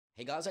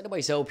Hey guys,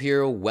 myself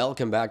here.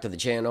 Welcome back to the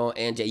channel.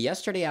 And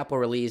yesterday, Apple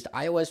released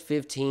iOS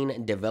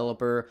 15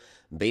 Developer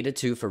Beta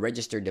 2 for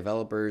registered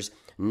developers.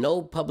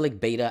 No public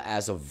beta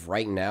as of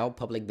right now.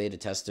 Public beta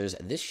testers.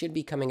 This should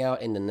be coming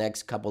out in the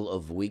next couple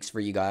of weeks for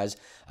you guys.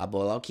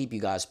 But I'll keep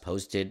you guys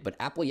posted. But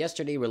Apple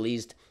yesterday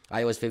released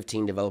iOS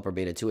 15 Developer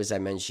Beta 2, as I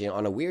mentioned,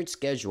 on a weird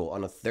schedule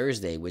on a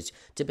Thursday, which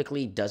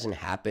typically doesn't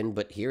happen.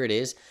 But here it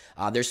is.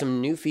 There's some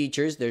new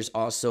features. There's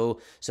also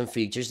some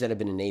features that have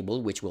been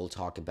enabled, which we'll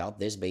talk about.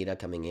 This beta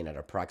coming in at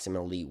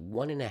approximately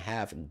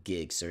 1.5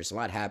 gigs. So there's a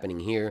lot happening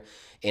here,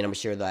 and I'm going to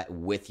share that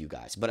with you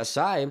guys. But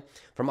aside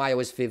from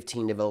iOS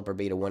 15 Developer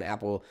Beta 1,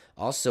 Apple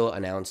also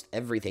announced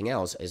everything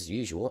else as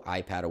usual.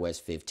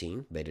 iPadOS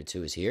 15 Beta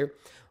 2 is here.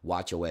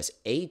 watchOS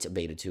 8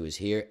 Beta 2 is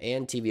here,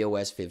 and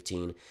tvOS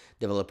 15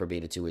 Developer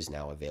Beta 2 is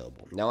now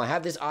available. Now I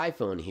have this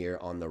iPhone here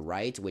on the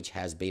right, which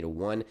has Beta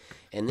 1,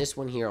 and this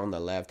one here on the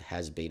left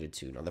has Beta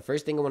 2. Now the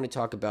first thing I want to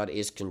talk about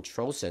is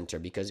Control Center,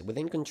 because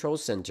within Control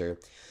Center,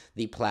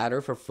 the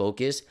platter for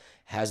focus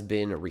has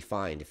been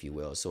refined, if you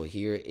will. So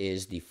here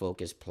is the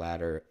focus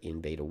platter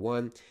in Beta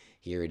 1.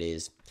 Here it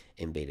is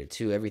in Beta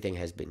 2. Everything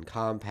has been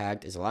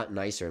compact. It's a lot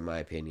nicer, in my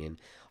opinion,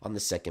 on the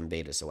second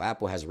beta. So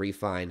Apple has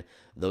refined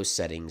those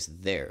settings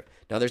there.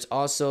 Now, there's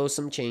also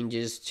some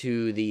changes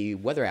to the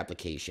weather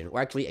application,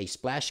 or actually a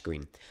splash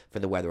screen for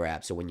the weather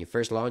app. So when you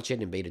first launch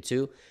it in Beta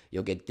 2,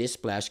 you'll get this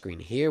splash screen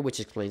here,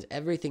 which explains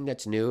everything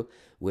that's new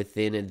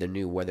within the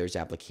new weathers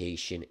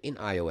application in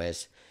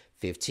iOS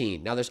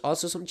 15. Now, there's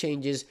also some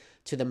changes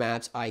to the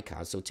Maps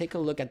icon. So take a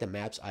look at the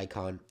Maps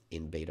icon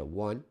in Beta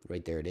 1.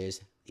 Right there it is,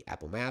 the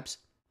Apple Maps.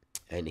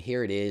 And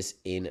here it is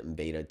in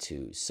Beta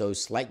 2. So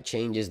slight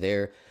changes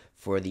there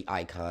for the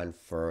icon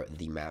for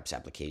the Maps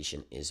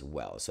application as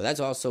well. So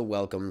that's also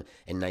welcome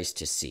and nice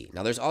to see.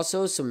 Now, there's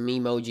also some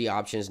Memoji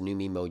options, new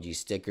Memoji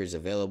stickers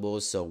available.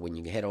 So when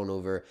you head on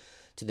over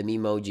to the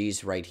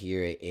Memojis right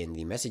here in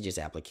the Messages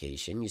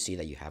application, you see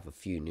that you have a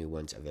few new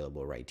ones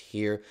available right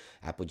here.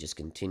 Apple just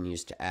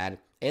continues to add,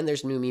 and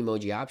there's new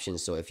Memoji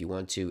options. So if you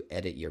want to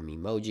edit your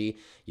Memoji,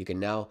 you can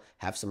now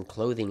have some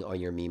clothing on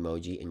your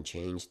Memoji and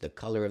change the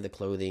color of the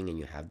clothing, and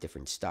you have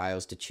different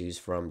styles to choose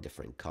from,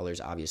 different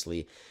colors.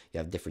 Obviously, you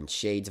have different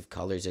shades of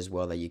colors as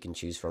well that you can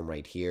choose from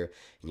right here.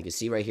 And you can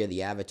see right here,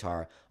 the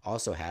avatar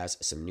also has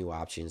some new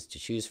options to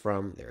choose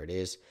from. There it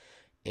is.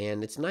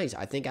 And it's nice.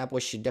 I think Apple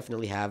should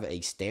definitely have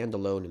a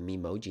standalone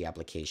Memoji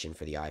application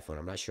for the iPhone.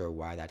 I'm not sure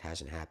why that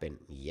hasn't happened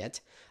yet,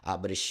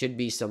 but it should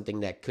be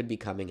something that could be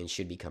coming and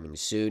should be coming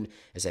soon.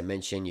 As I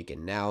mentioned, you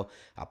can now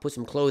put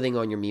some clothing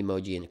on your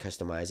Memoji and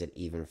customize it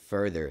even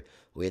further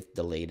with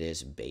the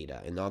latest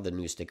beta. And all the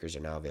new stickers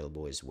are now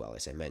available as well,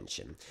 as I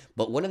mentioned.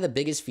 But one of the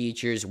biggest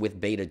features with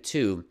Beta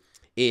 2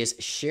 is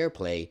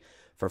SharePlay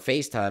for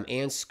FaceTime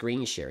and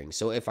screen sharing.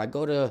 So if I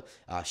go to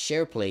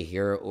SharePlay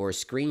here or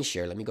screen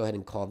share, let me go ahead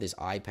and call this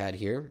iPad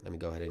here. Let me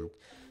go ahead and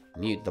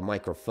mute the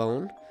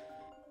microphone,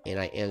 and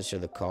I answer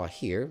the call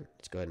here.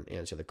 Let's go ahead and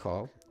answer the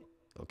call.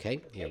 Okay,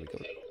 here we go.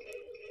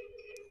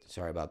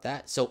 Sorry about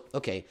that. So,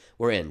 okay,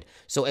 we're in.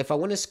 So if I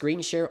want to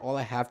screen share, all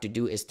I have to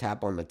do is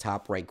tap on the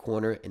top right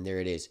corner, and there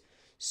it is.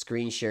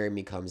 Screen sharing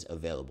becomes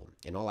available.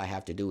 And all I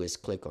have to do is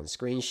click on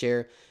screen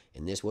share,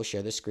 and this will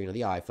share the screen of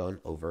the iPhone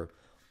over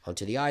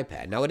onto the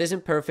iPad. Now, it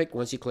isn't perfect.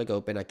 Once you click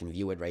open, I can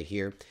view it right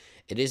here.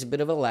 It is a bit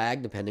of a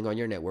lag depending on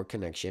your network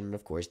connection. And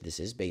of course,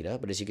 this is beta.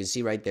 But as you can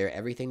see right there,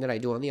 everything that I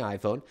do on the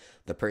iPhone,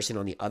 the person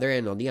on the other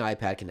end on the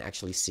iPad can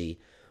actually see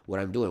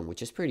what I'm doing,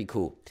 which is pretty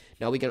cool.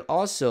 Now, we can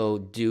also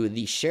do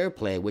the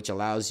SharePlay, which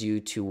allows you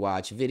to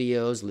watch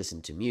videos,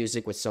 listen to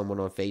music with someone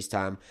on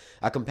FaceTime.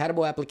 A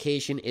compatible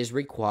application is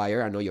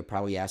required. I know you're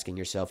probably asking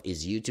yourself,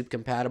 is YouTube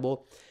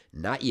compatible?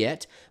 Not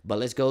yet, but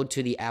let's go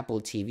to the Apple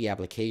TV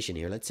application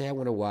here. Let's say I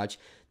want to watch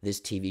this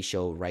TV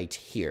show right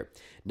here.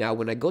 Now,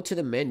 when I go to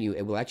the menu,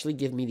 it will actually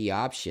give me the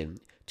option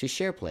to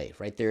SharePlay.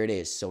 Right there it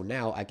is. So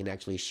now I can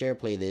actually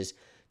SharePlay this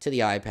to the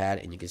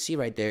iPad, and you can see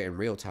right there in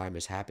real time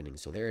is happening.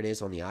 So there it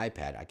is on the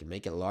iPad. I can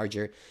make it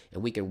larger,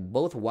 and we can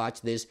both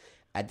watch this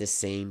at the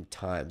same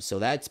time. So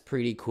that's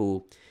pretty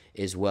cool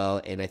as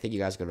well, and I think you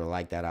guys are going to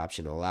like that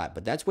option a lot.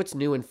 But that's what's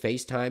new in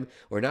FaceTime,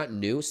 or not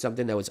new,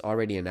 something that was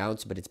already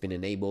announced, but it's been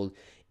enabled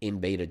in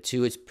Beta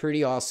 2. It's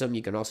pretty awesome.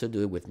 You can also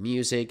do it with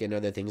music and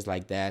other things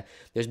like that.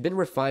 There's been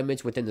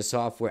refinements within the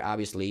software,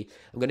 obviously.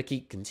 I'm going to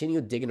continue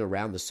digging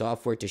around the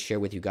software to share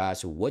with you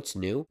guys what's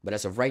new. But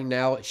as of right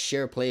now,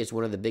 SharePlay is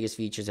one of the biggest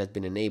features that's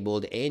been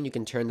enabled, and you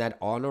can turn that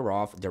on or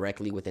off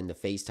directly within the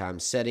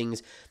FaceTime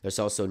settings. There's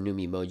also new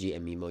Memoji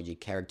and Memoji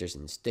characters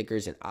and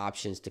stickers and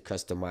options to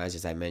customize,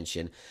 as I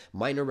mentioned.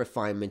 Minor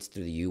refinements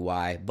through the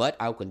UI, but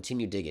I'll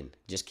continue digging.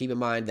 Just keep in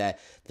mind that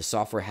the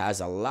software has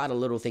a lot of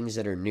little things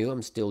that are new.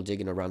 I'm still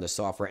digging around the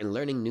software and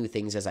learning new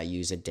things as I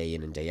use it day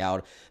in and day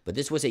out. But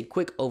this was a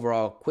quick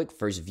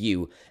first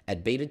view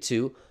at Beta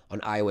 2 on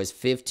iOS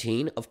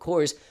 15. Of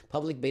course,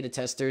 public beta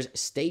testers,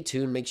 stay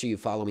tuned. Make sure you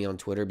follow me on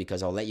Twitter,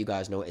 because I'll let you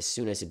guys know as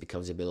soon as it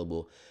becomes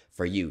available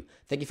for you.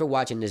 Thank you for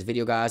watching this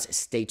video, guys.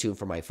 Stay tuned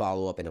for my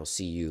follow-up, and I'll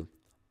see you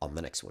on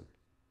the next one.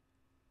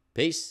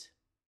 Peace.